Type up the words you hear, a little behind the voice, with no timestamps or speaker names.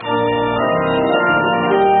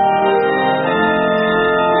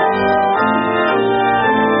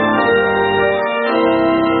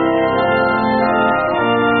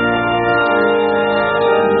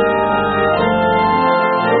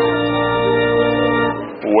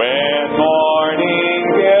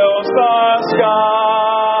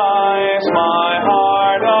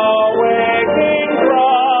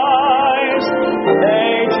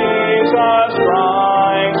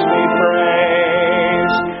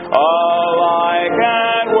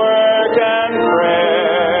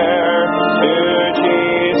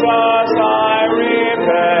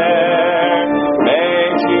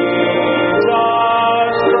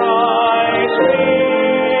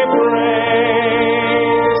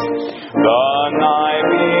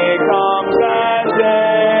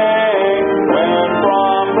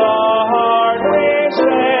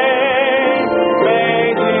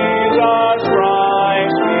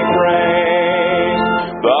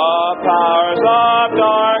powers of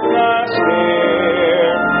darkness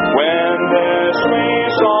fear. When this sweet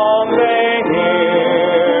song they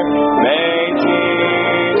hear, may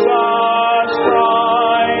Jesus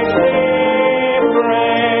Christ be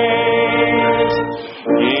praised.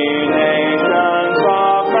 Ye nations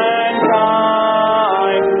of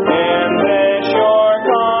mankind, in this your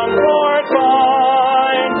comfort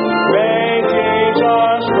find. May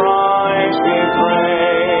Jesus Christ be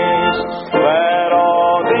praised. Let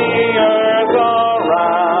all the earth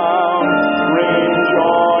around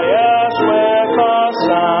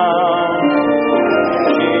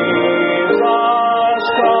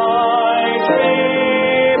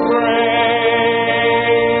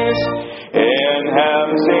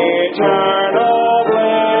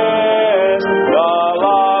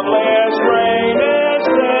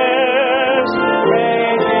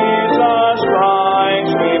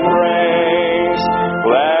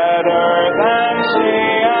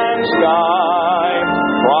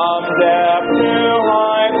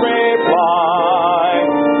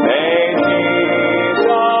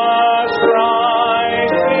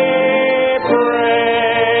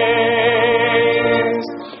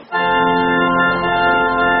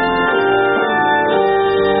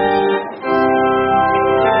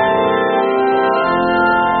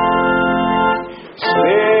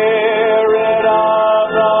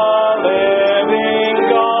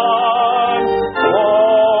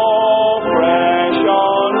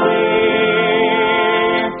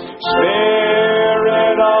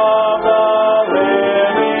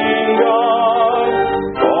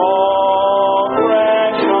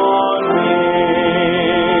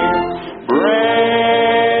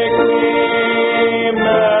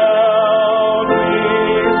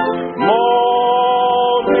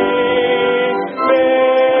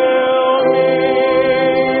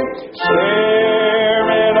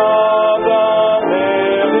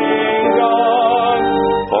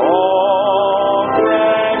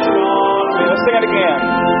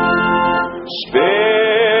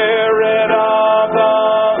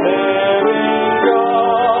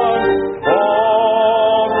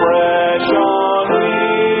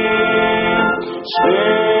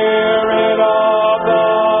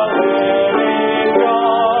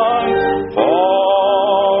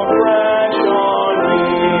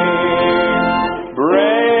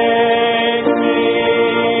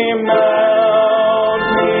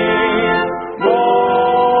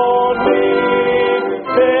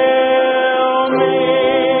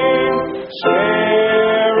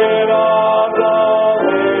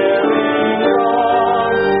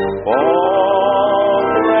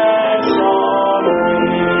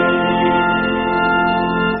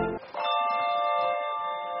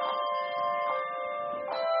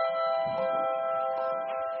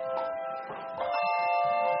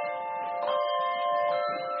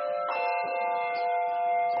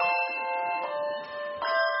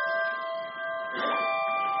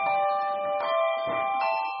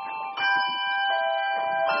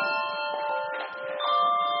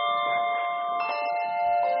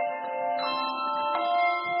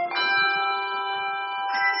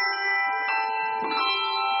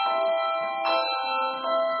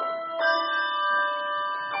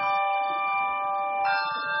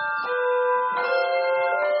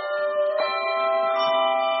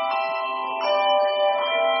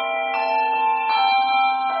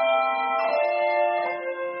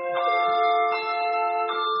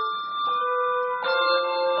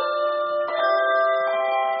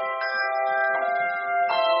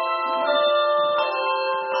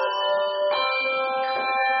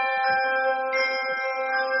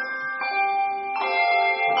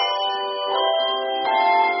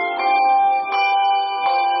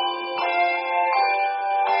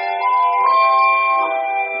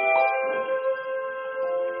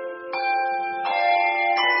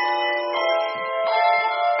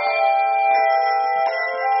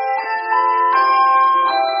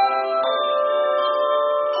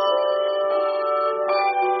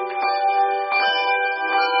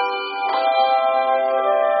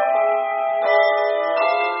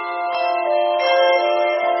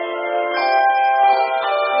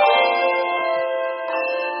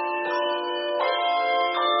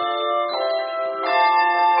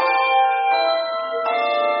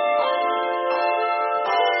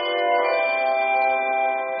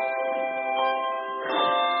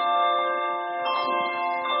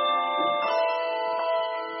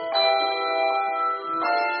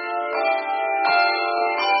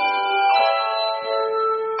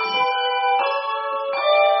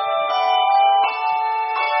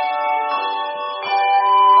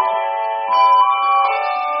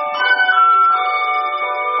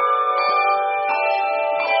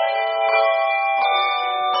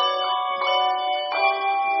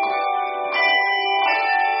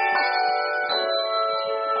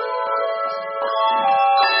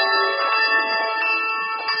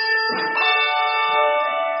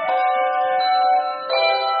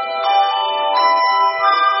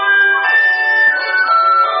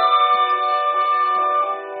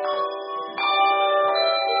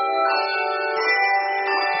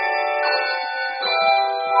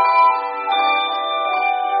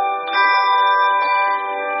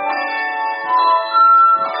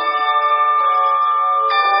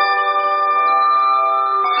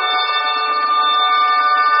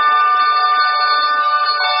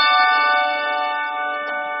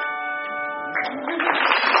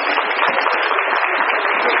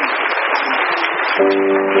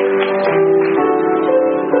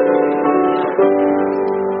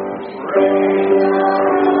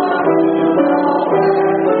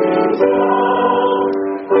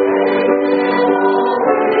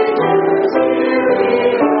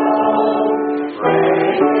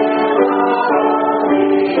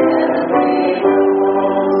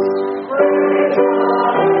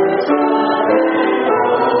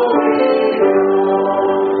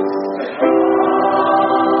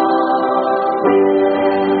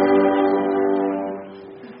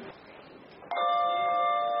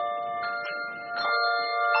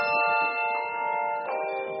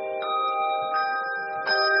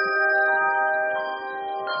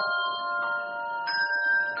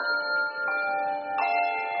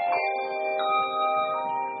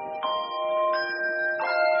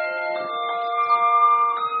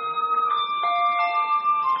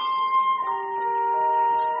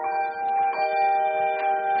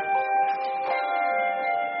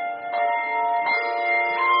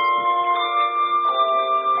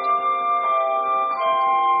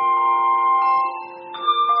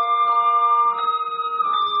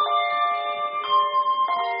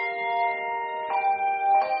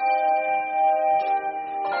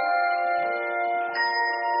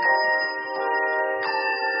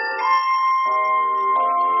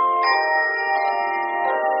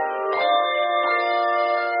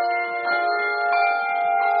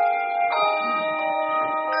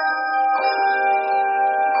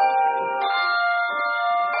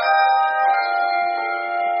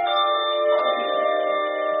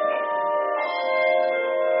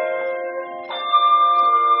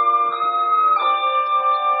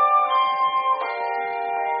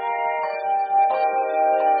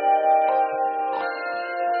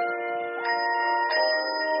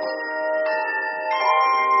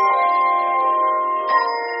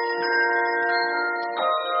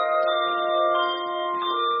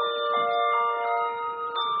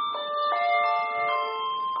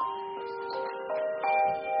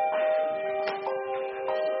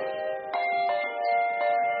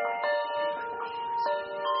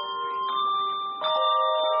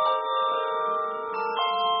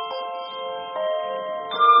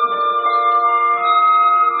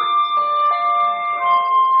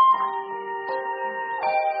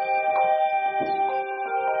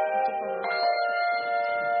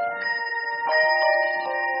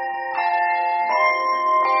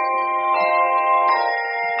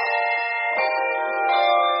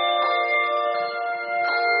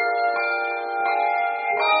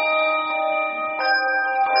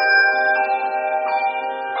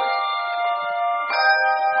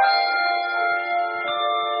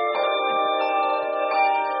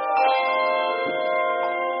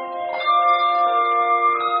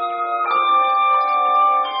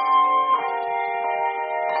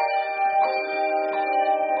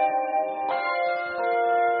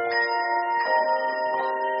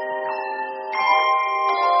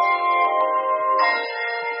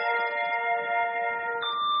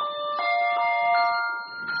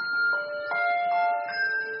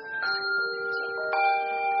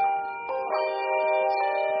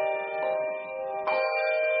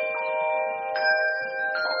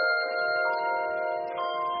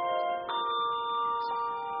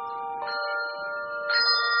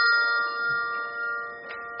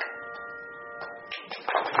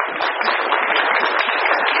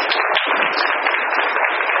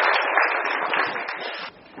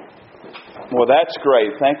Well, that's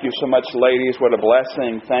great. Thank you so much, ladies. What a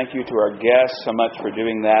blessing. Thank you to our guests so much for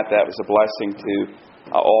doing that. That was a blessing to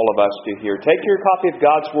all of us to hear. Take your copy of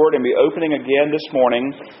God's Word and be opening again this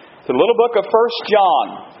morning to the little book of 1 John.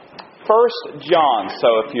 1 John.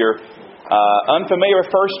 So if you're unfamiliar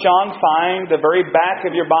with 1 John, find the very back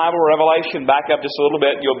of your Bible, Revelation, back up just a little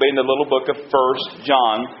bit. You'll be in the little book of 1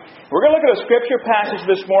 John. We're going to look at a scripture passage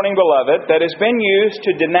this morning, beloved, that has been used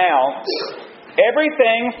to denounce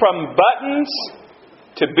everything from buttons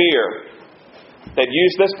to beer. They've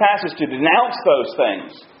used this passage to denounce those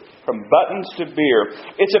things, from buttons to beer.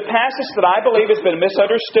 It's a passage that I believe has been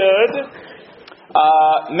misunderstood,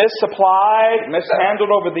 misapplied,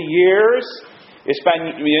 mishandled over the years. It's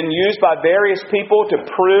been used by various people to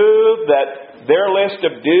prove that their list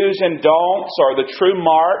of do's and don'ts are the true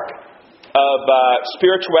mark of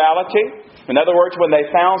spirituality. In other words, when they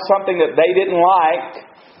found something that they didn't like,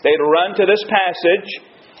 they'd run to this passage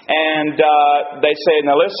and they say,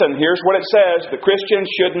 now listen, here's what it says. The Christians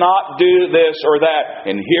should not do this or that.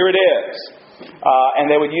 And here it is. And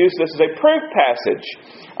they would use this as a proof passage.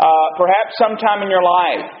 Perhaps sometime in your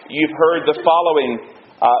life you've heard the following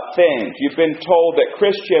things. You've been told that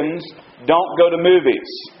Christians don't go to movies.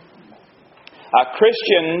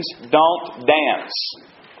 Christians don't dance.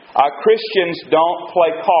 Christians don't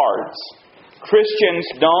play cards. Christians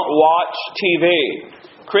don't watch TV.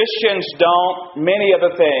 Christians don't many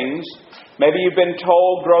other things. Maybe you've been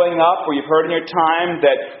told growing up, or you've heard in your time,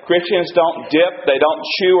 that Christians don't dip, they don't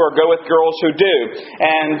chew or go with girls who do.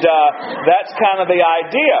 And that's kind of the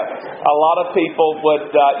idea. A lot of people would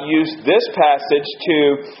use this passage to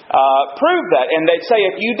prove that. And they'd say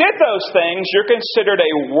if you did those things, you're considered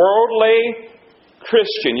a worldly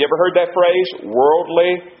Christian. You ever heard that phrase?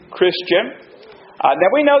 Worldly Christian? Now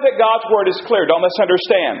we know that God's Word is clear. Don't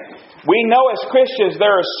misunderstand. We know as Christians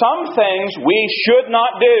there are some things we should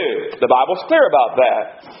not do. The Bible's clear about that.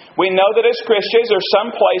 We know that as Christians there are some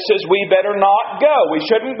places we better not go. We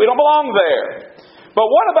don't belong there. But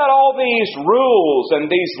what about all these rules and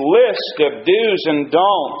these lists of do's and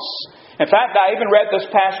don'ts? In fact, I even read this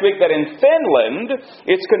past week that in Finland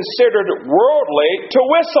it's considered worldly to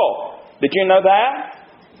whistle. Did you know that?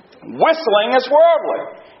 Whistling is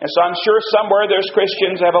worldly. And so I'm sure somewhere there's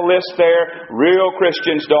Christians have a list there. Real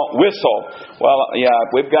Christians don't whistle. Well, yeah,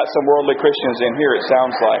 we've got some worldly Christians in here, it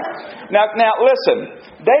sounds like. Now listen.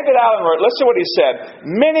 David Allen wrote, listen to what he said.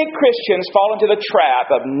 Many Christians fall into the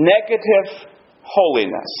trap of negative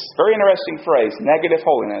holiness. Very interesting phrase, negative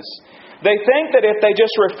holiness. They think that if they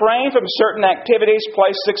just refrain from certain activities,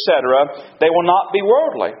 places, etc., they will not be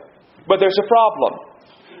worldly. But there's a problem.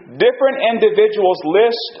 Different individuals'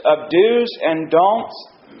 list of do's and don'ts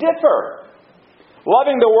differ.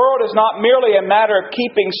 Loving the world is not merely a matter of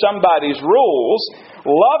keeping somebody's rules.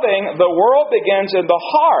 Loving the world begins in the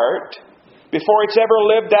heart before it's ever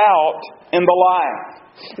lived out in the life.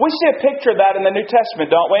 We see a picture of that in the New Testament,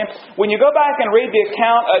 don't we? When you go back and read the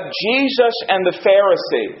account of Jesus and the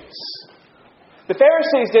Pharisees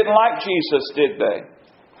didn't like Jesus, did they?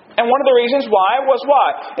 And one of the reasons why was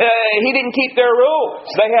why? He didn't keep their rules.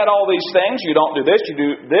 They had all these things. You don't do this, you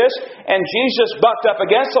do this. And Jesus bucked up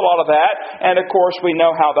against a lot of that. And of course, we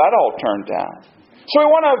know how that all turned out. So we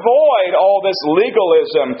want to avoid all this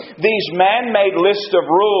legalism, these man-made lists of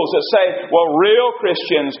rules that say, well, real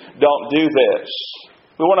Christians don't do this.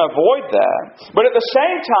 We want to avoid that. But at the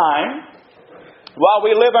same time, while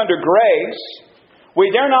we live under grace,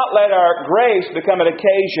 we dare not let our grace become an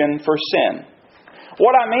occasion for sin.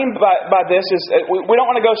 What I mean by this is we don't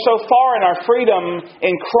want to go so far in our freedom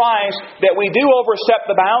in Christ that we do overstep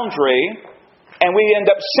the boundary and we end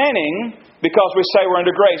up sinning because we say we're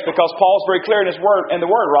under grace. Because Paul's very clear in the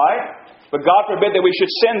Word, right? But God forbid that we should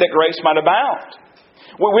sin that grace might abound.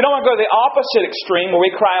 We don't want to go to the opposite extreme where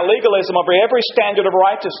we cry legalism over every standard of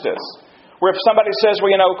righteousness. Where if somebody says,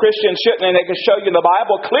 well, Christians shouldn't, and they can show you in the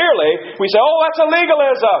Bible clearly, we say, oh, that's a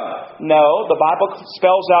legalism. No, the Bible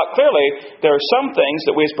spells out clearly there are some things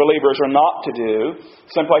that we as believers are not to do,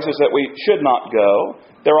 some places that we should not go.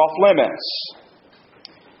 They're off limits.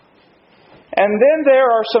 And then there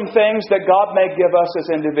are some things that God may give us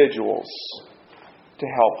as individuals to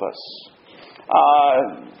help us.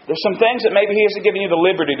 There's some things that maybe He hasn't given you the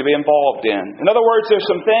liberty to be involved in. In other words, there's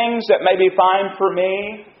some things that may be fine for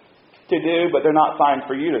me to do, but they're not fine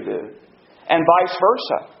for you to do. And vice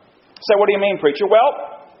versa. So what do you mean, preacher? Well,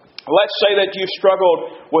 let's say that you've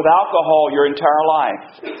struggled with alcohol your entire life.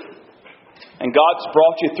 And God's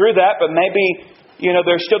brought you through that, but maybe,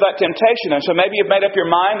 there's still that temptation. And so maybe you've made up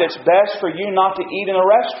your mind it's best for you not to eat in a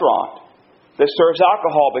restaurant that serves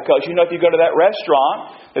alcohol. Because if you go to that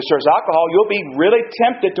restaurant that serves alcohol, you'll be really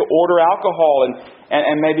tempted to order alcohol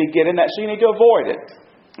and maybe get in that. So you need to avoid it.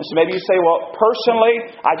 And so maybe you say, well, personally,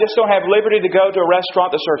 I just don't have liberty to go to a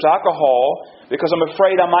restaurant that serves alcohol because I'm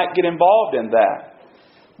afraid I might get involved in that.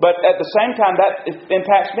 But at the same time, that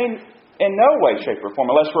impacts me in no way, shape, or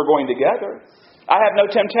form, unless we're going together. I have no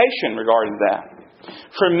temptation regarding that.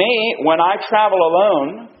 For me, when I travel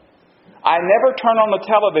alone, I never turn on the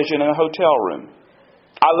television in a hotel room.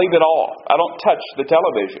 I leave it off. I don't touch the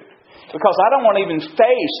television. Because I don't want to even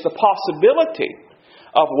face the possibility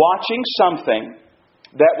of watching something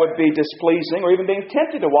that would be displeasing, or even being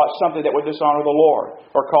tempted to watch something that would dishonor the Lord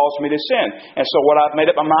or cause me to sin. And so what I've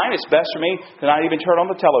made up my mind, it's best for me to not even turn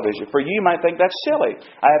on the television. For you might think that's silly.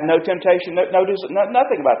 I have no temptation,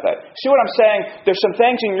 nothing about that. See what I'm saying? There's some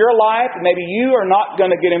things in your life that maybe you are not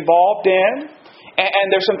going to get involved in. And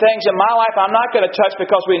there's some things in my life I'm not going to touch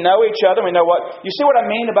because we know each other. We know what... You see what I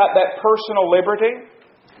mean about that personal liberty?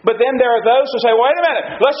 But then there are those who say, wait a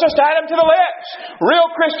minute, let's just add them to the list. Real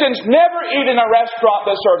Christians never eat in a restaurant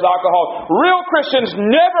that serves alcohol. Real Christians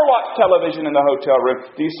never watch television in the hotel room.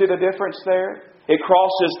 Do you see the difference there? It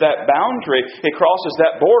crosses that boundary. It crosses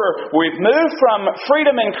that border. We've moved from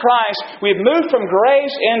freedom in Christ. We've moved from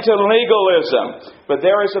grace into legalism. But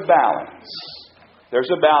there is a balance.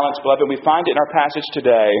 There's a balance, beloved. We find it in our passage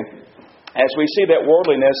today as we see that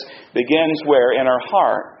worldliness begins where? In our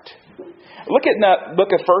heart. Look at the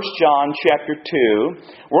book of 1 John chapter 2.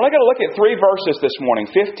 We're only going to look at 3 verses this morning,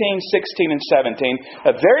 15, 16, and 17.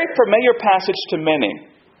 A very familiar passage to many.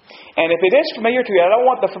 And if it is familiar to you, I don't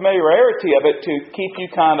want the familiarity of it to keep you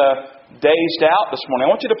kind of dazed out this morning. I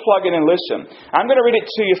want you to plug in and listen. I'm going to read it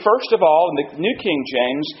to you first of all in the New King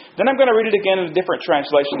James. Then I'm going to read it again in a different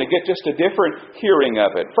translation to get just a different hearing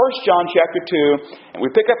of it. 1 John chapter 2, and we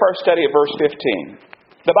pick up our study at verse 15.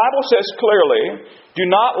 The Bible says clearly, do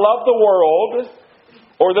not love the world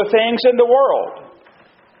or the things in the world.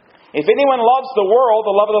 If anyone loves the world,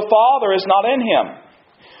 the love of the Father is not in him.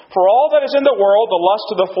 For all that is in the world, the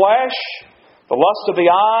lust of the flesh, the lust of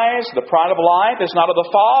the eyes, the pride of life, is not of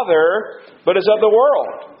the Father, but is of the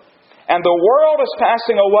world. And the world is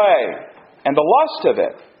passing away, and the lust of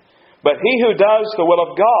it. But he who does the will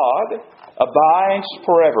of God abides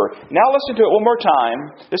forever. Now listen to it one more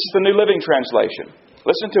time. This is the New Living Translation.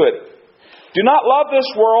 Listen to it. Do not love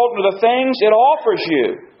this world nor the things it offers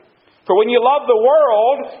you. For when you love the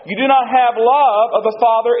world, you do not have love of the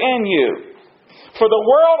Father in you. For the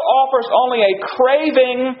world offers only a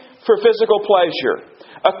craving for physical pleasure,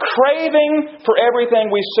 a craving for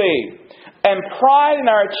everything we see, and pride in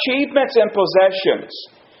our achievements and possessions.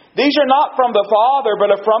 These are not from the Father,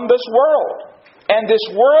 but are from this world. And this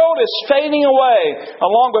world is fading away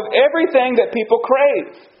along with everything that people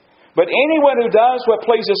crave. But anyone who does what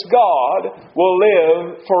pleases God will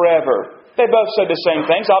live forever. They both said the same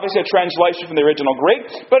things. Obviously a translation from the original Greek,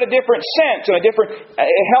 but a different sense and it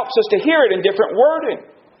helps us to hear it in different wording.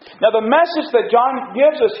 Now the message that John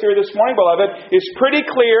gives us here this morning, beloved, is pretty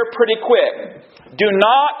clear, pretty quick. Do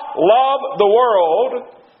not love the world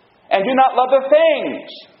and do not love the things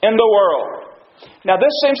in the world. Now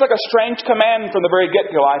this seems like a strange command from the very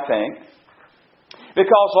get-go, I think.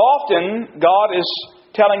 Because often God is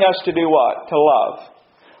telling us to do what? To love.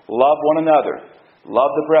 Love one another.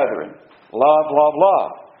 Love the brethren. Love, love,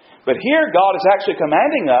 love. But here God is actually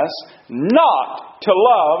commanding us not to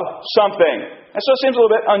love something. And so it seems a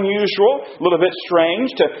little bit unusual, a little bit strange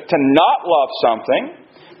to not love something.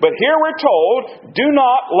 But here we're told, do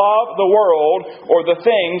not love the world or the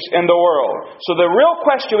things in the world. So the real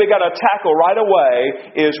question we got to tackle right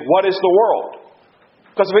away is, what is the world?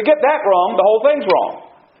 Because if we get that wrong, the whole thing's wrong.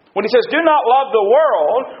 When he says, do not love the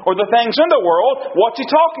world or the things in the world, what's he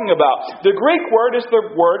talking about? The Greek word is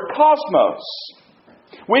the word cosmos.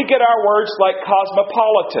 We get our words like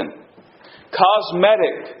cosmopolitan,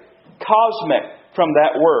 cosmetic, cosmic from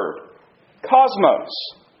that word. Cosmos.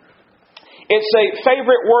 It's a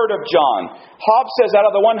favorite word of John. Hobbes says out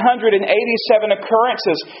of the 187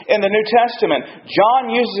 occurrences in the New Testament,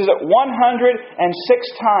 John uses it 106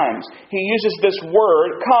 times. He uses this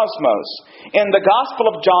word, cosmos. In the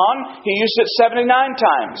Gospel of John, he uses it 79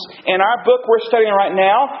 times. In our book we're studying right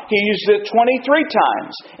now, he uses it 23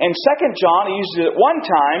 times. In 2 John, he uses it 1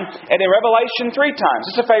 time. And in Revelation, 3 times.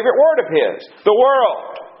 It's a favorite word of his. The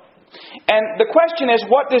world. And the question is,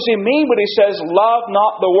 what does he mean when he says, love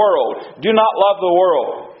not the world? Do not love the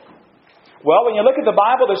world. Well, when you look at the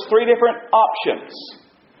Bible, there's 3 different options.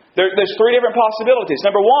 There's 3 different possibilities.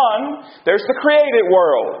 Number 1, there's the created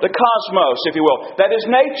world, the cosmos, if you will. That is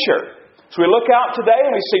nature. So we look out today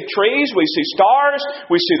and we see trees, we see stars,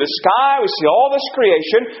 we see the sky, we see all this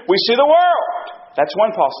creation, we see the world. That's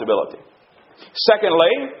one possibility.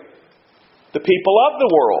 Secondly, the people of the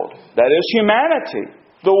world. That is humanity.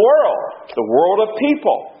 The world of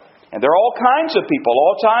people. And there are all kinds of people,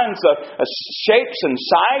 all kinds of shapes and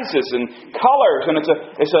sizes and colors. And it's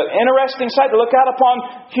an interesting sight to look out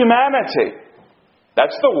upon humanity.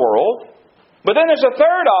 That's the world. But then there's a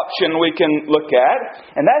third option we can look at,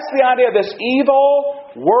 and that's the idea of this evil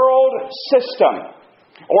world system,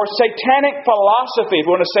 or satanic philosophy, if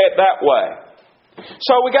you want to say it that way.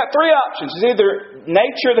 So we got 3 options. It's either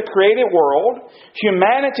nature, the created world,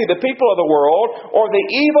 humanity, the people of the world, or the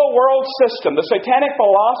evil world system, the satanic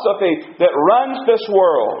philosophy that runs this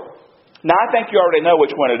world. Now, I think you already know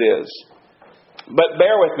which one it is. But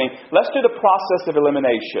bear with me. Let's do the process of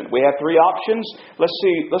elimination. We have 3 options. Let's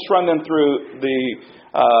run them through the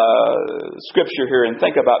Scripture here and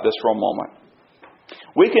think about this for a moment.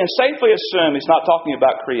 We can safely assume he's not talking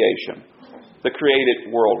about creation, the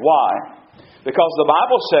created world. Why? Because the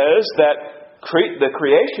Bible says that the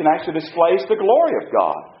creation actually displays the glory of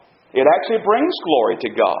God. It actually brings glory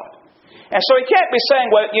to God. And so he can't be saying,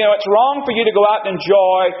 well, it's wrong for you to go out and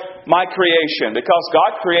enjoy my creation. Because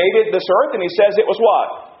God created this earth and He says it was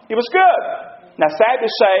what? It was good. Now, sad to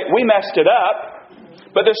say, we messed it up.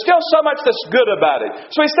 But there's still so much that's good about it.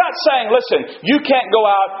 So He's not saying, listen, you can't go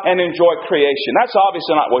out and enjoy creation. That's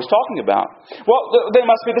obviously not what He's talking about. Well, there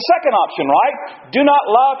must be the second option, right? Do not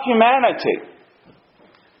love humanity.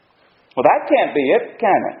 Well, that can't be it,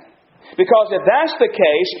 can it? Because if that's the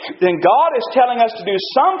case, then God is telling us to do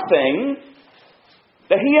something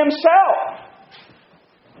that He Himself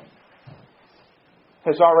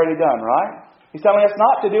has already done, right? He's telling us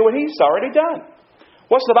not to do what He's already done.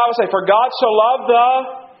 What's the Bible say? For God so loved the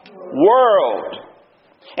world.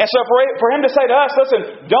 And so for Him to say to us,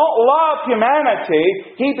 listen, don't love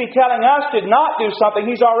humanity, He'd be telling us to not do something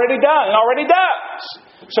He's already done and already does.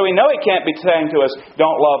 So we know He can't be saying to us,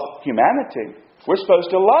 don't love humanity. We're supposed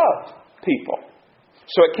to love people.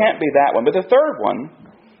 So it can't be that one. But the third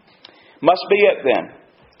one must be it then.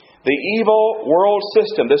 The evil world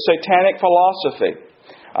system, the satanic philosophy.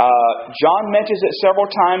 John mentions it several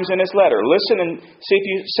times in his letter. Listen and see if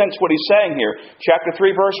you sense what he's saying here. Chapter 3,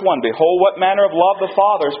 verse 1. Behold, what manner of love the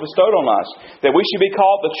Father has bestowed on us, that we should be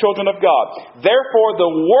called the children of God. Therefore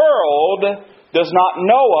the world does not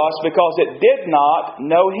know us, because it did not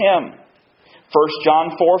know Him. 1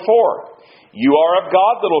 John 4:4. You are of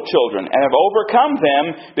God, little children, and have overcome them,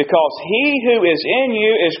 because He who is in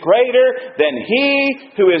you is greater than he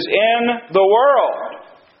who is in the world.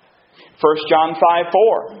 1 John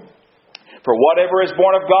 5:4. For whatever is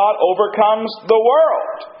born of God overcomes the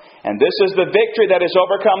world. And this is the victory that has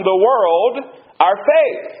overcome the world, our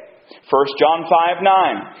faith. 1 John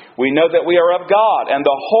 5:9. We know that we are of God, and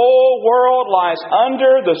the whole world lies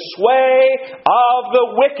under the sway of the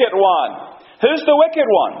wicked one. Who's the wicked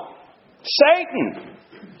one? Satan.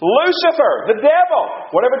 Lucifer, the devil,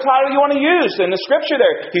 whatever title you want to use in the Scripture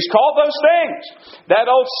there. He's called those things. That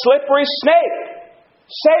old slippery snake,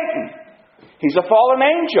 Satan. He's a fallen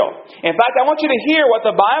angel. In fact, I want you to hear what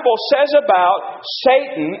the Bible says about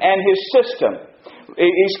Satan and his system.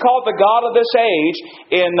 He's called the god of this age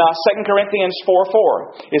in 2 Corinthians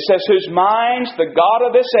 4:4. It says, whose minds the god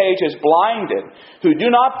of this age is blinded, who do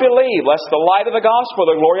not believe, lest the light of the gospel,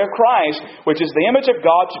 the glory of Christ, which is the image of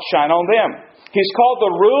God, should shine on them. He's called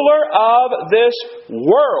the ruler of this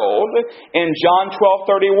world in John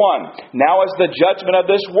 12:31. Now is the judgment of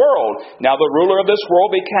this world. Now the ruler of this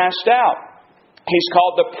world be cast out. He's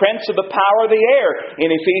called the prince of the power of the air in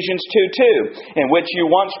Ephesians 2:2, in which you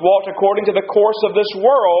once walked according to the course of this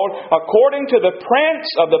world, according to the prince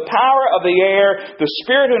of the power of the air, the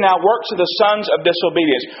spirit who now works in the sons of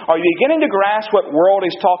disobedience. Are you beginning to grasp what world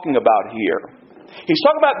he's talking about here? He's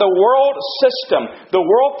talking about the world system, the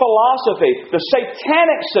world philosophy, the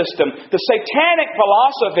satanic system, the satanic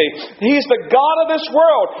philosophy. He's the god of this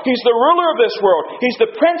world. He's the ruler of this world. He's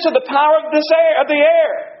the prince of the power of the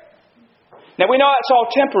air. Now we know that's all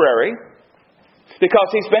temporary, because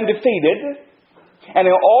He's been defeated and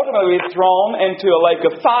He'll ultimately be thrown into a lake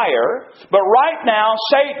of fire. But right now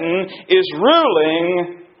Satan is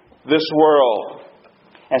ruling this world.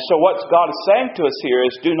 And so what God is saying to us here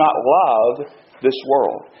is, do not love this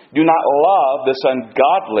world. Do not love this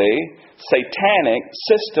ungodly, satanic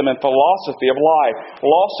system and philosophy of life.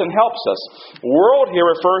 Lawson helps us. World here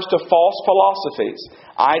refers to false philosophies,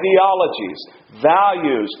 ideologies,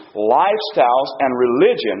 values, lifestyles, and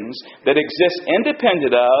religions that exist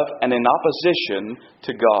independent of and in opposition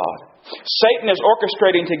to God. Satan is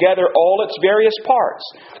orchestrating together all its various parts.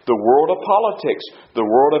 The world of politics, the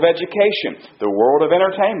world of education, the world of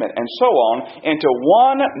entertainment, and so on, into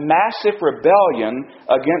one massive rebellion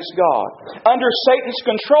against God. Under Satan's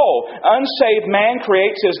control, unsaved man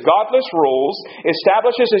creates his godless rules,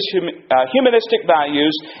 establishes his humanistic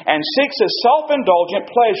values, and seeks his self-indulgent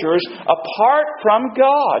pleasures apart from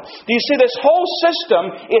God. Do you see, this whole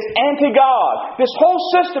system is anti-God. This whole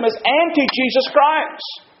system is anti-Jesus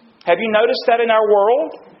Christ. Have you noticed that in our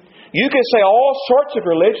world? You can say all sorts of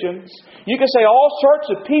religions. You can say all sorts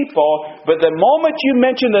of people. But the moment you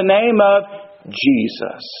mention the name of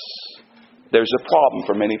Jesus, there's a problem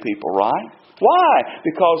for many people, right? Why?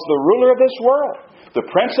 Because the ruler of this world, the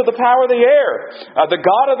prince of the power of the air, the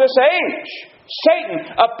god of this age,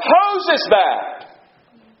 Satan, opposes that.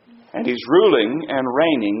 And he's ruling and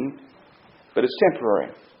reigning, but it's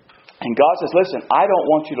temporary. And God says, listen, I don't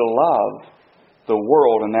want you to love the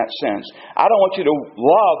world in that sense. I don't want you to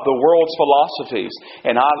love the world's philosophies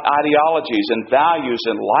and ideologies and values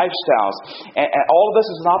and lifestyles. And all of this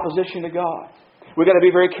is in opposition to God. We've got to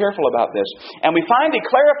be very careful about this. And we find He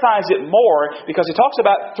clarifies it more because He talks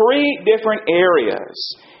about three different areas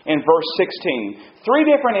in verse 16. Three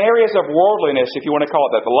different areas of worldliness, if you want to call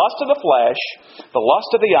it that. The lust of the flesh, the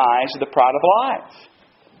lust of the eyes, and the pride of life.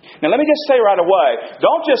 Now let me just say right away,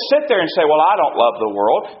 don't just sit there and say, well, I don't love the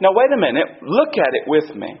world. Now wait a minute. Look at it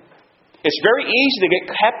with me. It's very easy to get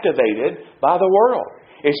captivated by the world.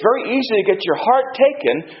 It's very easy to get your heart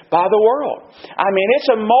taken by the world. I mean, it's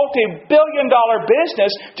a multi-billion-dollar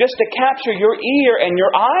business just to capture your ear and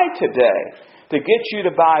your eye today, to get you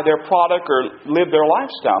to buy their product or live their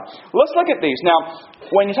lifestyle. Let's look at these. Now,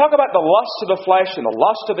 when you talk about the lust of the flesh and the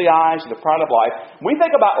lust of the eyes and the pride of life, we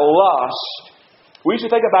think about lust. We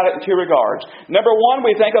usually think about it in two regards. Number one,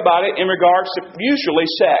 we think about it in regards to usually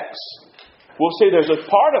sex. We'll see there's a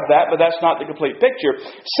part of that, but that's not the complete picture.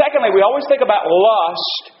 Secondly, we always think about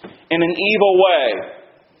lust in an evil way.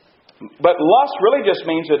 But lust really just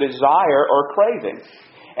means a desire or craving.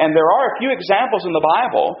 And there are a few examples in the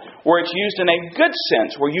Bible where it's used in a good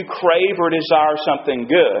sense, where you crave or desire something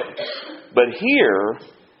good. But here,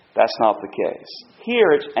 that's not the case.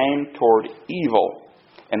 Here it's aimed toward evil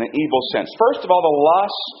in an evil sense. First of all, the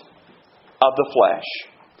lust of the flesh.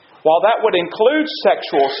 While that would include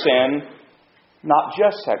sexual sin, not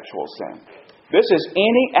just sexual sin. This is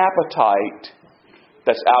any appetite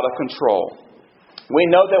that's out of control. We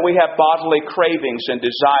know that we have bodily cravings and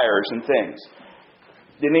desires and things.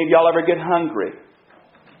 Did any of y'all ever get hungry?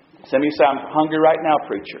 Some of you say, I'm hungry right now,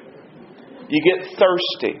 preacher. You get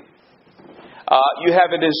thirsty. You have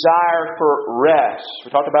a desire for rest. We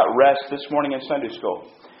talked about rest this morning in Sunday school.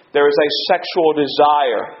 There is a sexual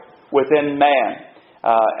desire within man,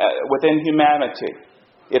 within humanity.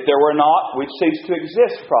 If there were not, we'd cease to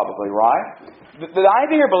exist probably, right? The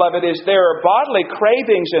idea, beloved, is there are bodily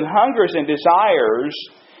cravings and hungers and desires.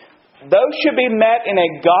 Those should be met in a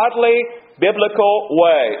godly, biblical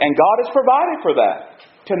way. And God has provided for that,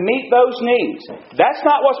 to meet those needs. That's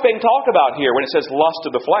not what's being talked about here when it says lust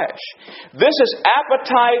of the flesh. This is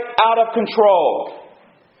appetite out of control.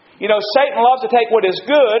 You know, Satan loves to take what is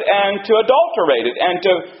good and to adulterate it and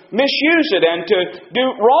to misuse it and to do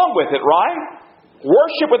wrong with it, right?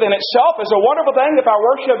 Worship within itself is a wonderful thing if our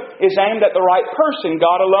worship is aimed at the right person,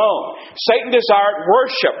 God alone. Satan desired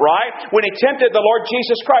worship, right? When he tempted the Lord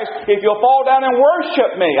Jesus Christ, if you'll fall down and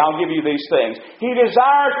worship me, I'll give you these things. He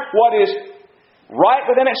desires what is right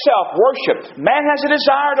within itself, worship. Man has a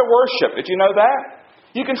desire to worship. Did you know that?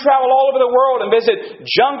 You can travel all over the world and visit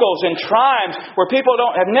jungles and tribes where people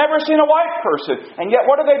have never seen a white person. And yet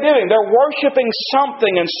what are they doing? They're worshiping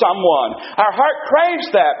something and someone. Our heart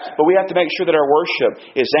craves that. But we have to make sure that our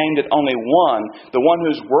worship is aimed at only one. The one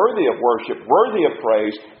who's worthy of worship, worthy of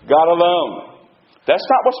praise, God alone. That's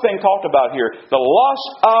not what's being talked about here. The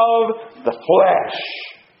lust of the flesh.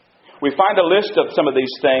 We find a list of some of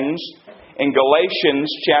these things in Galatians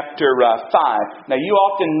chapter 5. Now, you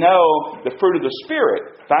often know the fruit of the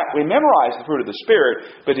Spirit. In fact, we memorize the fruit of the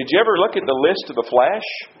Spirit. But did you ever look at the list of the flesh?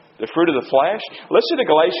 The fruit of the flesh? Listen to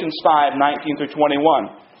Galatians 5, 19 through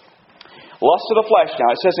 21. Lust of the flesh now.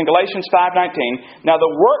 It says in Galatians 5:19, now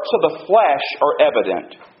the works of the flesh are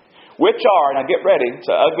evident, which are, now get ready, it's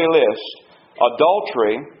an ugly list,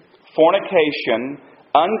 adultery, fornication,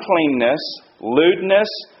 uncleanness, lewdness,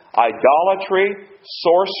 idolatry,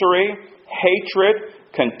 sorcery, hatred,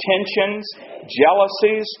 contentions,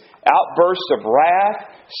 jealousies, outbursts of wrath,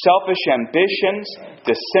 selfish ambitions,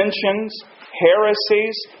 dissensions,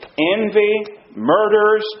 heresies, envy,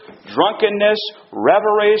 murders, drunkenness,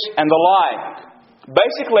 revelries, and the like.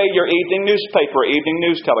 Basically, your evening newspaper, evening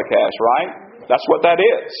news telecast, right? That's what that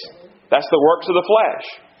is. That's the works of the flesh.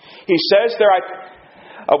 He says there,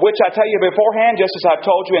 of which I tell you beforehand, just as I've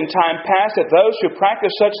told you in time past, that those who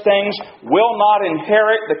practice such things will not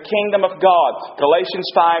inherit the kingdom of God. Galatians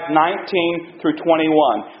 5:19 through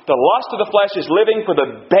 21. The lust of the flesh is living for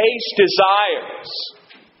the base desires.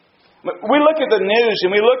 We look at the news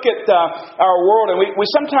and we look at our world and we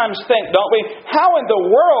sometimes think, don't we, how in the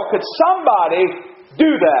world could somebody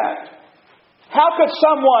do that? How could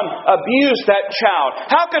someone abuse that child?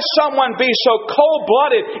 How could someone be so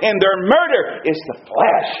cold-blooded in their murder? It's the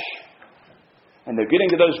flesh. And they're getting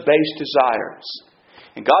to those base desires.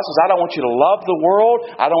 And God says, I don't want you to love the world.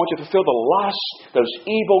 I don't want you to fulfill the lust, those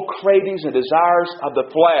evil cravings and desires of the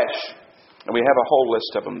flesh. And we have a whole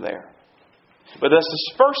list of them there. But that's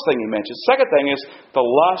the first thing he mentions. The second thing is the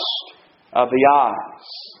lust of the eyes.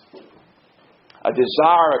 A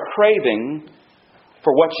desire, a craving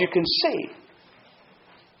for what you can see.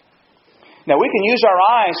 Now, we can use our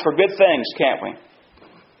eyes for good things, can't we?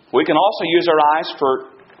 We can also use our eyes for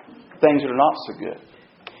things that are not so good.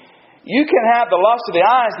 You can have the lust of the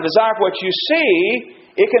eyes, the desire for what you see.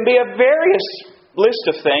 It can be a various list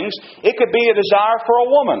of things. It could be a desire for a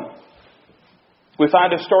woman. We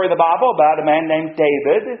find a story in the Bible about a man named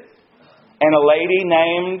David and a lady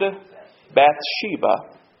named Bathsheba.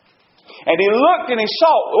 And he looked and he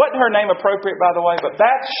saw, wasn't her name appropriate, by the way, but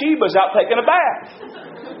Bathsheba's out taking a bath.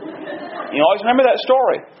 You always remember that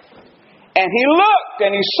story. And he looked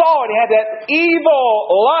and he saw it. He had that evil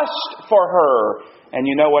lust for her. And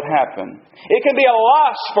you know what happened. It can be a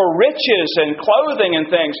lust for riches and clothing and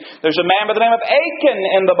things. There's a man by the name of Achan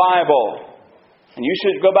in the Bible. And you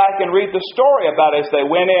should go back and read the story about as they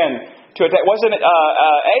went in to attack. Wasn't it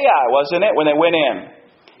Ai, wasn't it, when they went in?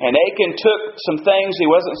 And Achan took some things he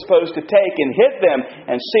wasn't supposed to take and hid them,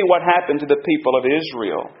 and see what happened to the people of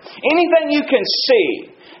Israel. Anything you can see,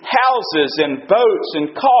 houses and boats and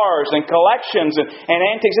cars and collections and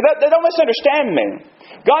antiques, they don't misunderstand me.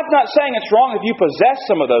 God's not saying it's wrong if you possess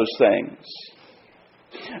some of those things.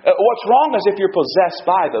 What's wrong is if you're possessed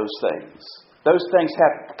by those things. Those things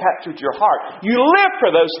have captured your heart. You live for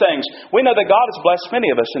those things. We know that God has blessed many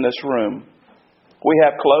of us in this room. We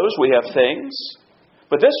have clothes, we have things.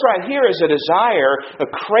 But this right here is a desire, a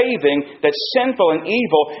craving that's sinful and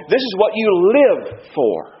evil. This is what you live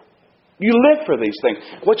for. You live for these things.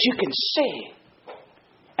 What you can see.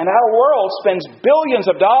 And our world spends billions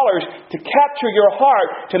of dollars to capture your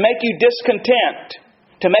heart, to make you discontent,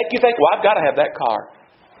 to make you think, well, I've got to have that car.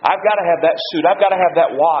 I've got to have that suit. I've got to have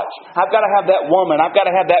that watch. I've got to have that woman. I've got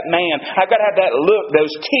to have that man. I've got to have that look,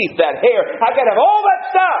 those teeth, that hair. I've got to have all that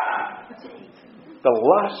stuff. The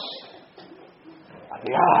lust of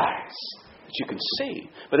the eyes that you can see.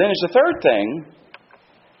 But then there's the third thing.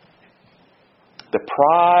 The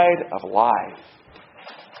pride of life.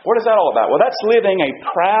 What is that all about? Well, that's living a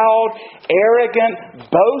proud, arrogant,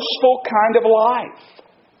 boastful kind of life.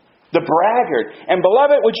 The braggart. And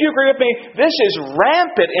beloved, would you agree with me? This is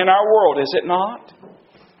rampant in our world, is it not?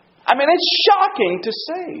 I mean, it's shocking to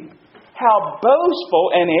see how boastful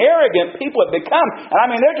and arrogant people have become. And I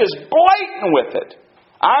mean, they're just blatant with it.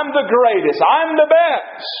 I'm the greatest. I'm the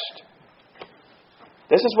best.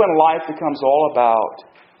 This is when life becomes all about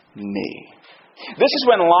me. This is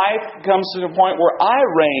when life comes to the point where I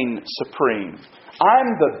reign supreme. I'm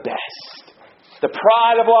the best. The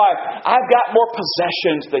pride of life. I've got more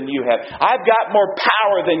possessions than you have. I've got more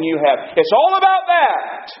power than you have. It's all about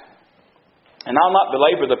that. And I'll not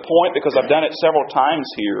belabor the point because I've done it several times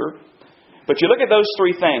here. But you look at those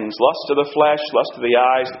three things. Lust of the flesh, lust of the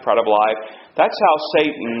eyes, the pride of life. That's how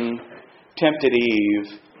Satan tempted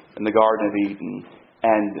Eve in the Garden of Eden.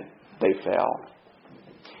 And they fell.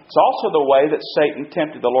 It's also the way that Satan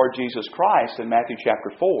tempted the Lord Jesus Christ in Matthew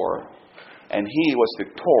chapter 4. And He was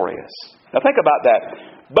victorious. Now think about that.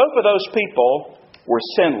 Both of those people were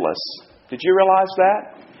sinless. Did you realize that?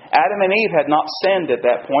 Adam and Eve had not sinned at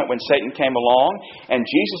that point when Satan came along. And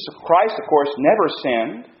Jesus Christ, of course, never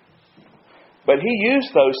sinned. But He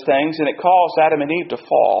used those things and it caused Adam and Eve to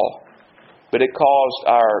fall. But it caused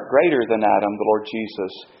our greater than Adam, the Lord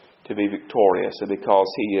Jesus, to be victorious. And because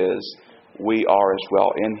He is, we are as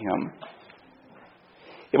well in Him.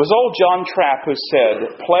 It was old John Trapp who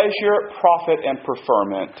said, pleasure, profit, and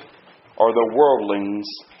preferment are the worldling's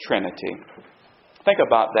trinity. Think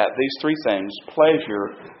about that. These three things,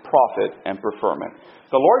 pleasure, profit, and preferment.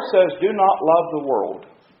 The Lord says, do not love the world.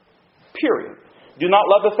 Period. Do not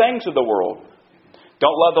love the things of the world.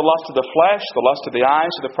 Don't love the lust of the flesh, the lust of the eyes,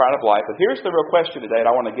 or the pride of life. But here's the real question today that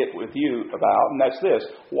I want to get with you about, and that's this.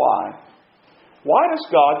 Why? Why does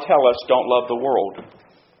God tell us don't love the world?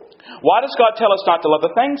 Why does God tell us not to love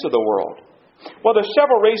the things of the world? Well, there's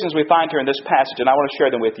several reasons we find here in this passage, and I want to share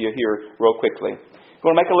them with you here real quickly. If you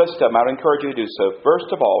want to make a list of them, I would encourage you to do so. First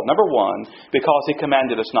of all, number one, because He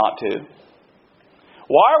commanded us not to.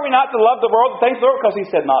 Why are we not to love the world, the things of the world? Because He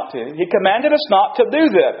said not to. He commanded us not to do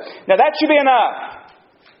this. Now that should be enough.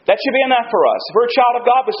 That should be enough for us. If we're a child of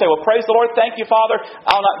God, we say, well, praise the Lord, thank you, Father,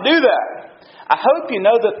 I'll not do that. I hope you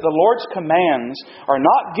know that the Lord's commands are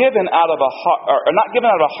not given out of a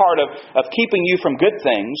heart of keeping you from good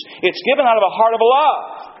things. It's given out of a heart of love.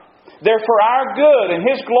 They're for our good and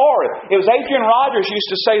His glory. It was Adrian Rogers used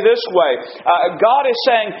to say this way. God is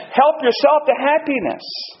saying, help yourself to happiness.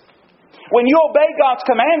 When you obey God's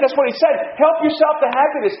command, that's what He said. Help yourself to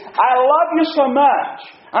happiness. I love you so much.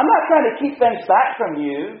 I'm not trying to keep things back from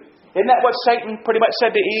you. Isn't that what Satan pretty much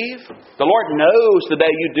said to Eve? The Lord knows the day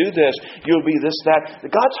you do this, you'll be this, that.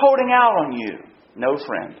 God's holding out on you. No,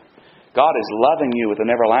 friend. God is loving you with an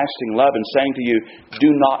everlasting love and saying to you,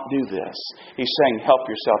 do not do this. He's saying, help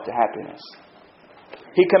yourself to happiness.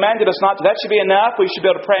 He commanded us not to. That should be enough. We should be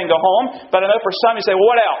able to pray and go home. But I know for some you say, well,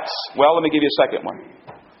 what else? Well, let me give you a second one.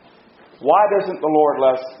 Why doesn't the Lord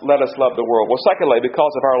let us love the world? Well, secondly,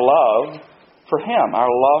 because of our love for Him, our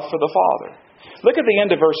love for the Father. Look at the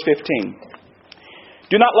end of verse 15.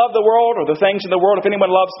 Do not love the world or the things in the world. If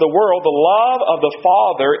anyone loves the world, the love of the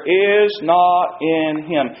Father is not in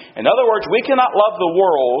him. In other words, we cannot love the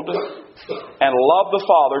world and love the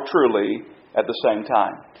Father truly at the same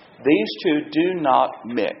time. These two do not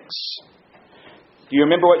mix. Do you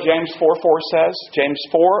remember what James 4:4 says? James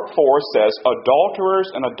 4:4 says,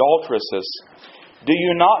 adulterers and adulteresses, do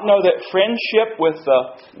you not know that friendship with the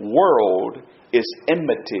world is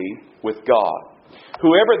enmity with God?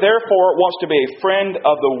 Whoever therefore wants to be a friend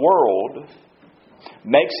of the world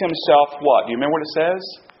makes himself what? Do you remember what it says?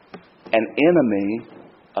 An enemy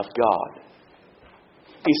of God.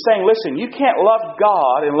 He's saying, listen, you can't love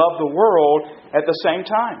God and love the world at the same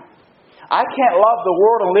time. I can't love the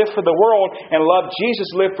world and live for the world and love Jesus,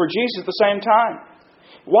 live for Jesus at the same time.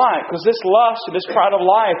 Why? Because this lust and this pride of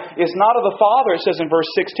life is not of the Father, it says in verse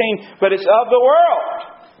 16, but it's of the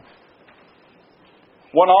world.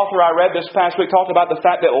 One author I read this past week talked about the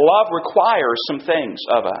fact that love requires some things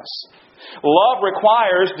of us. Love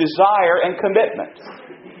requires desire and commitment.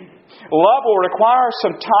 Love will require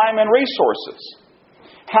some time and resources.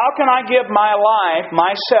 How can I give my life,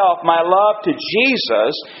 myself, my love to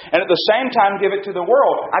Jesus and at the same time give it to the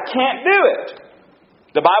world? I can't do it.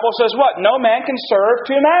 The Bible says what? No man can serve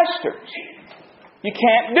two masters. You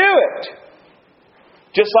can't do it.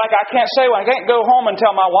 Just like I can't say, well, I can't go home and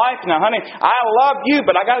tell my wife, now, honey, I love you,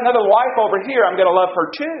 but I got another wife over here. I'm going to love her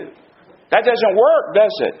too. That doesn't work,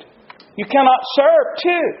 does it? You cannot serve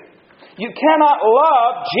two. You cannot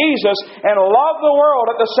love Jesus and love the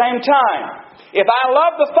world at the same time. If I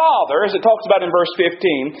love the Father, as it talks about in verse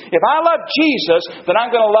 15, if I love Jesus, then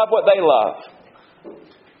I'm going to love what they love.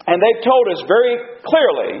 And they've told us very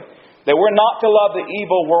clearly that we're not to love the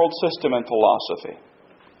evil world system and philosophy.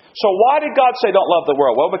 So why did God say don't love the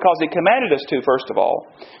world? Well, because He commanded us to, first of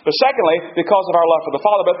all. But secondly, because of our love for the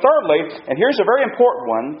Father. But thirdly, and here's a very important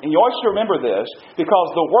one, and you always remember this, because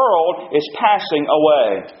the world is passing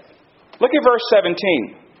away. Look at verse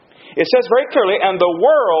 17. It says very clearly, and the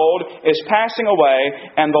world is passing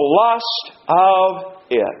away, and the lust of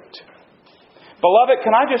it. Beloved,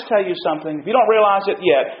 can I just tell you something? If you don't realize it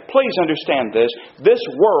yet, please understand this. This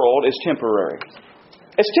world is temporary.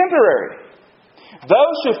 It's temporary.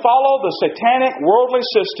 Those who follow the satanic worldly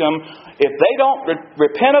system, if they don't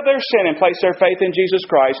repent of their sin and place their faith in Jesus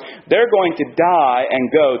Christ, they're going to die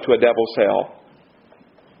and go to a devil's hell.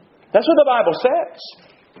 That's what the Bible says.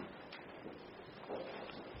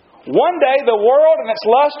 One day the world and its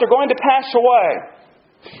lust are going to pass away.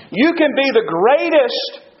 You can be the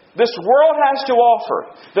greatest this world has to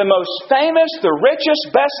offer. The most famous, the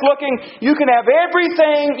richest, best looking. You can have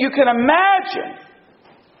everything you can imagine.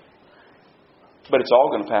 But it's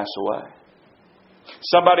all going to pass away.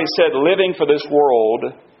 Somebody said living for this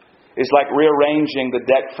world is like rearranging the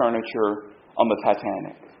deck furniture on the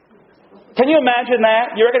Titanic. Can you imagine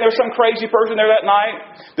that? You reckon there's some crazy person there that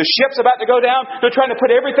night? The ship's about to go down. They're trying to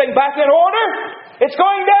put everything back in order. It's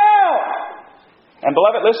going down. And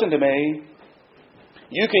beloved, listen to me.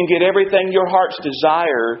 You can get everything your heart's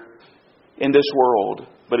desire in this world,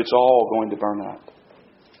 but it's all going to burn up.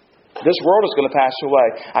 This world is going to pass away.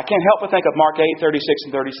 I can't help but think of Mark 8:36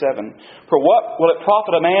 and 37. For what will it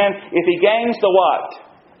profit a man if he gains the what?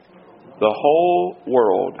 The whole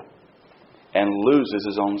world and loses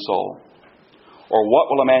his own soul? Or what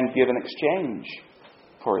will a man give in exchange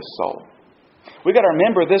for his soul? We've got to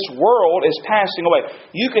remember this world is passing away.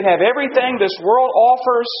 You can have everything this world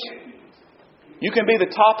offers. You can be the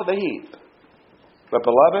top of the heap. But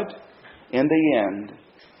beloved, in the end,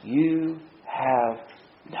 you have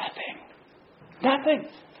nothing. Nothing.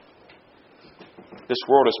 This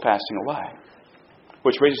world is passing away.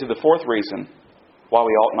 Which brings us to the fourth reason why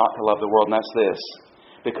we ought not to love the world, and that's this.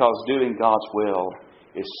 Because doing God's will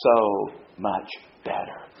is so much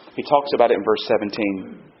better. He talks about it in verse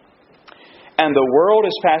 17. And the world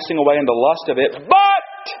is passing away in the lust of it,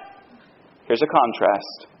 but, here's a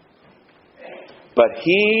contrast, but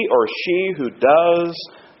he or she who does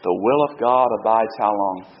the will of God abides how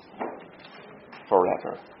long?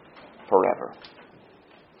 Forever. Forever.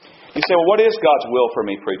 You say, well, what is God's will for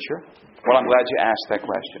me, preacher? Well, I'm glad you asked that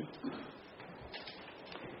question.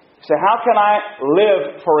 You say, how can I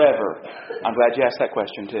live forever? I'm glad you asked that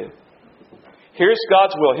question too. Here's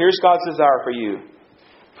God's will. Here's God's desire for you.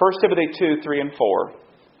 1 Timothy 2, 3, and 4.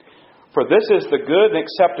 For this is the good and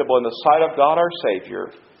acceptable in the sight of God our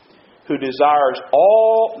Savior, who desires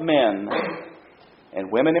all men,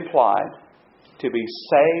 and women implied, to be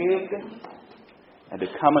saved and to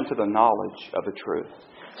come into the knowledge of the truth.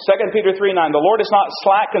 2 Peter 3:9, the Lord is not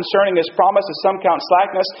slack concerning His promise, as some count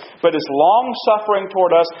slackness, but is long-suffering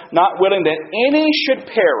toward us, not willing that any should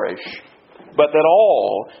perish, but that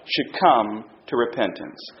all should come to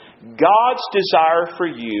repentance. God's desire for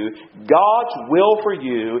you, God's will for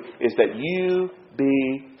you, is that you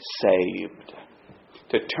be saved.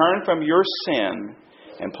 To turn from your sin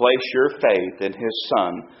and place your faith in His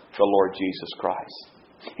Son, the Lord Jesus Christ.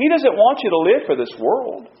 He doesn't want you to live for this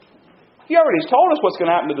world. He already told us what's going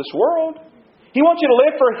to happen to this world. He wants you to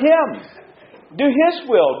live for Him. Do His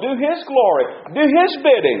will. Do His glory. Do His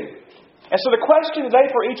bidding. And so the question today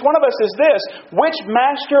for each one of us is this: which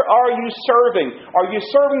master are you serving? Are you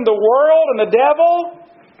serving the world and the devil?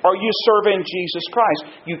 Or are you serving Jesus Christ?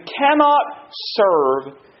 You cannot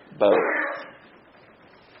serve both.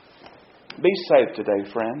 Be saved today,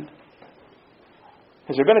 friend.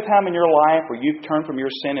 Has there been a time in your life where you've turned from your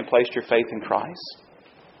sin and placed your faith in Christ?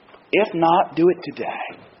 If not, do it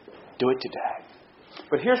today. Do it today.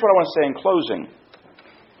 But here's what I want to say in closing.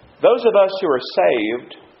 Those of us who are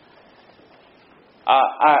saved,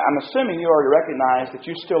 I'm assuming you already recognize that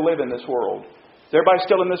you still live in this world. Is everybody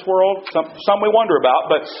still in this world? Some we wonder about,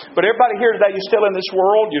 but everybody here today, you're still in this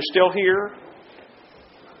world. You're still here.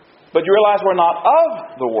 But you realize we're not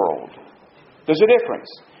of the world. There's a difference.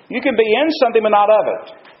 You can be in something but not of it.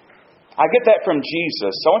 I get that from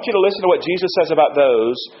Jesus. I want you to listen to what Jesus says about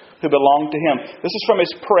those who belong to Him. This is from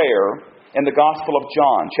His prayer in the Gospel of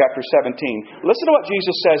John, chapter 17. Listen to what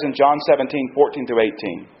Jesus says in John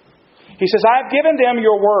 17:14-18. He says, I have given them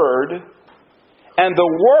your word, and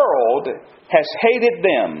the world has hated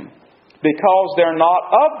them, because they're not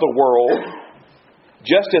of the world,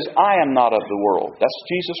 just as I am not of the world. That's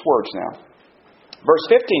Jesus' words now. Verse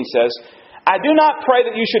 15 says, I do not pray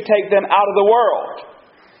that you should take them out of the world,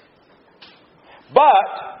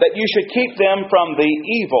 but that you should keep them from the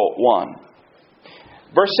evil one.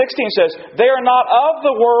 Verse 16 says, they are not of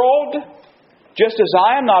the world, just as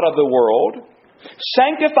I am not of the world.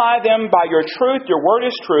 Sanctify them by your truth. Your word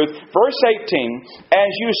is truth. Verse 18,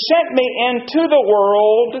 as you sent me into the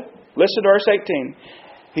world, listen to verse 18.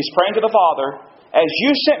 He's praying to the Father. As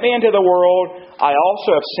you sent me into the world, I also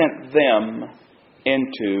have sent them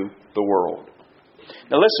into the world.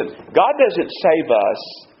 Now listen, God doesn't save us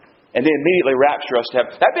and then immediately rapture us to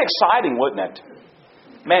heaven. That'd be exciting, wouldn't it?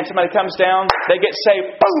 Man, somebody comes down, they get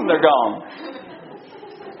saved, boom, they're gone.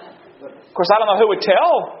 Of course, I don't know who would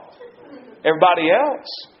tell everybody else.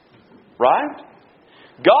 Right?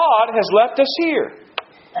 God has left us here.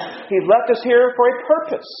 He's left us here for a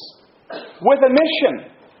purpose. With a mission.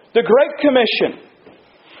 The Great Commission.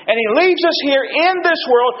 And He leaves us here in this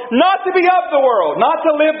world not to be of the world. Not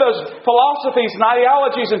to live those philosophies and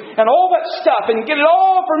ideologies and all that stuff and get it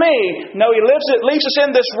all for me. No, He leaves us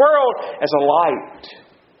in this world as a light.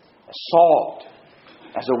 A salt.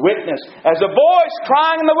 As a witness. As a voice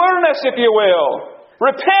crying in the wilderness, if you will.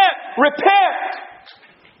 Repent! Repent!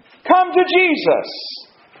 Come to Jesus.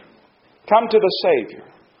 Come to the Savior.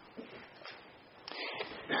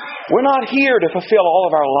 We're not here to fulfill all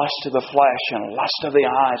of our lust of the flesh and lust of the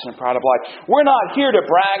eyes and pride of life. We're not here to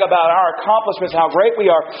brag about our accomplishments, how great we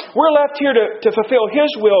are. We're left here to fulfill His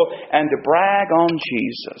will and to brag on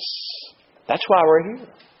Jesus. That's why we're here.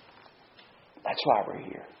 That's why we're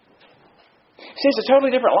here. See, it's a totally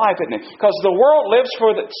different life, isn't it? Because the world lives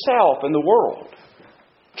for itself in the world.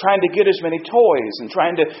 Trying to get as many toys and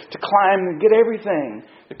trying to climb and get everything.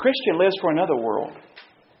 The Christian lives for another world.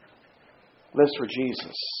 Lives for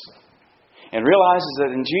Jesus. And realizes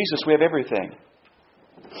that in Jesus we have everything.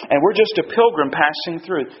 And we're just a pilgrim passing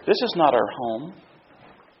through. This is not our home.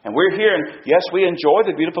 And we're here, and yes, we enjoy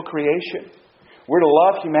the beautiful creation. We're to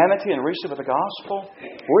love humanity and reach it with the gospel.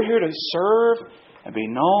 We're here to serve and be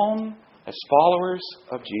known as followers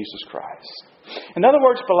of Jesus Christ. In other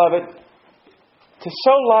words, beloved, to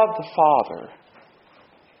so love the Father,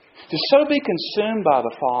 to so be consumed by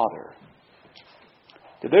the Father,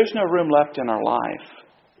 that there's no room left in our life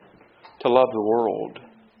to love the world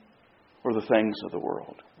or the things of the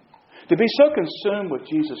world. To be so consumed with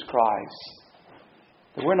Jesus Christ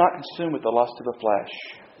that we're not consumed with the lust of the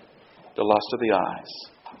flesh, the lust of the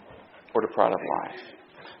eyes, or the pride of life.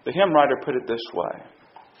 The hymn writer put it this way: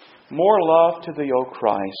 more love to Thee, O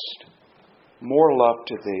Christ, more love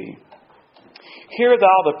to Thee. Hear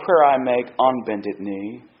Thou the prayer I make on bended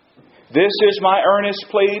knee. This is my earnest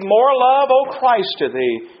plea. More love, O Christ, to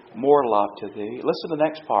Thee. More love to Thee. Listen to the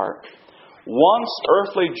next part. Once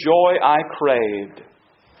earthly joy I craved,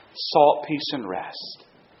 sought peace and rest.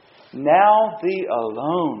 Now Thee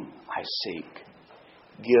alone I seek.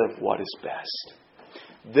 Give what is best.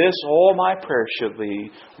 This all my prayer should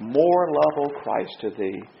be. More love, O Christ, to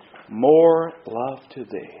Thee. more love to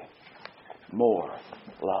Thee. More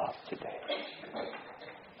love to Thee.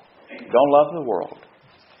 Don't love the world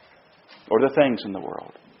or the things in the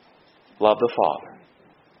world. Love the Father.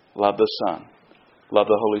 Love the Son. Love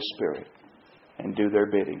the Holy Spirit. And do their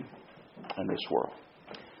bidding in this world.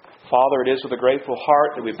 Father, it is with a grateful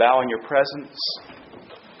heart that we bow in Your presence.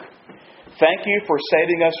 Thank You for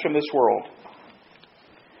saving us from this world.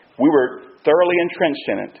 We were thoroughly entrenched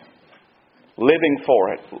in it, living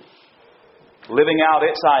for it, living out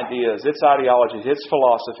its ideas, its ideologies, its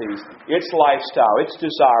philosophies, its lifestyle, its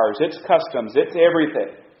desires, its customs, its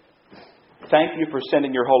everything. Thank You for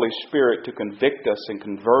sending Your Holy Spirit to convict us and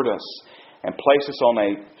convert us and place us on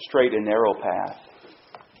a straight and narrow path.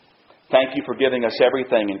 Thank You for giving us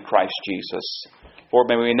everything in Christ Jesus. Lord,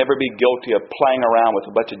 may we never be guilty of playing around with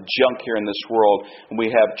a bunch of junk here in this world when we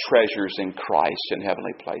have treasures in Christ in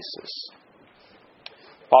heavenly places.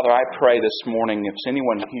 Father, I pray this morning if there's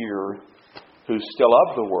anyone here who's still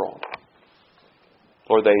of the world,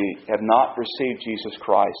 Lord, they have not received Jesus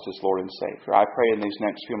Christ as Lord and Savior. I pray in these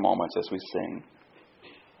next few moments as we sing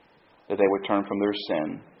that they would turn from their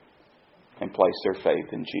sin and place their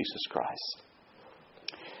faith in Jesus Christ.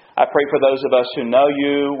 I pray for those of us who know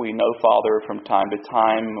You. We know, Father, from time to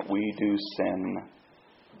time we do sin.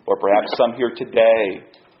 Or perhaps some here today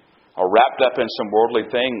are wrapped up in some worldly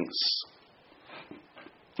things,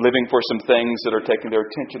 living for some things that are taking their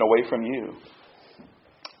attention away from You.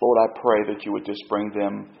 Lord, I pray that You would just bring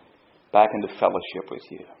them back into fellowship with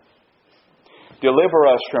You. Deliver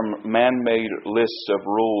us from man-made lists of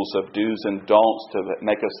rules, of do's and don'ts to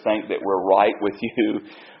make us think that we're right with You.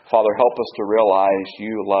 Father, help us to realize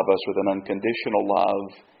You love us with an unconditional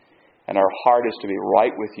love, and our heart is to be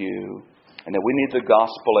right with You, and that we need the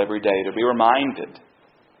gospel every day to be reminded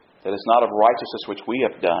that it's not of righteousness which we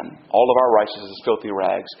have done. All of our righteousness is filthy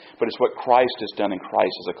rags, but it's what Christ has done and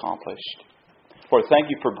Christ has accomplished. Lord, thank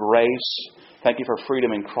You for grace. Thank You for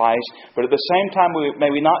freedom in Christ. But at the same time,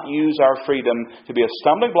 may we not use our freedom to be a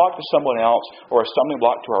stumbling block to someone else or a stumbling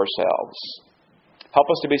block to ourselves. Help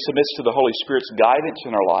us to be submissive to the Holy Spirit's guidance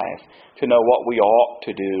in our life, to know what we ought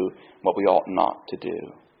to do, what we ought not to do.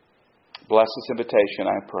 Bless this invitation,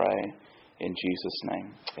 I pray, in Jesus'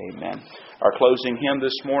 name. Amen. Our closing hymn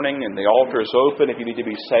this morning, and the altar is open. If you need to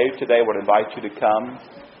be saved today, I would invite you to come.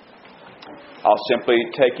 I'll simply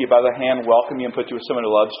take you by the hand, welcome you, and put you with someone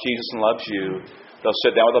who loves Jesus and loves you. They'll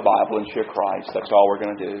sit down with the Bible and share Christ. That's all we're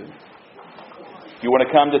going to do. If you want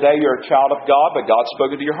to come today, you're a child of God, but God's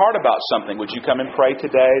spoken to your heart about something. Would you come and pray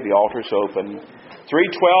today? The altar's open. 312,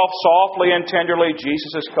 softly and tenderly,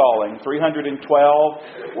 Jesus is calling. 312,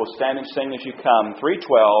 we'll stand and sing as you come. 312,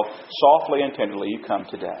 softly and tenderly, you come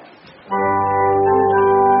today.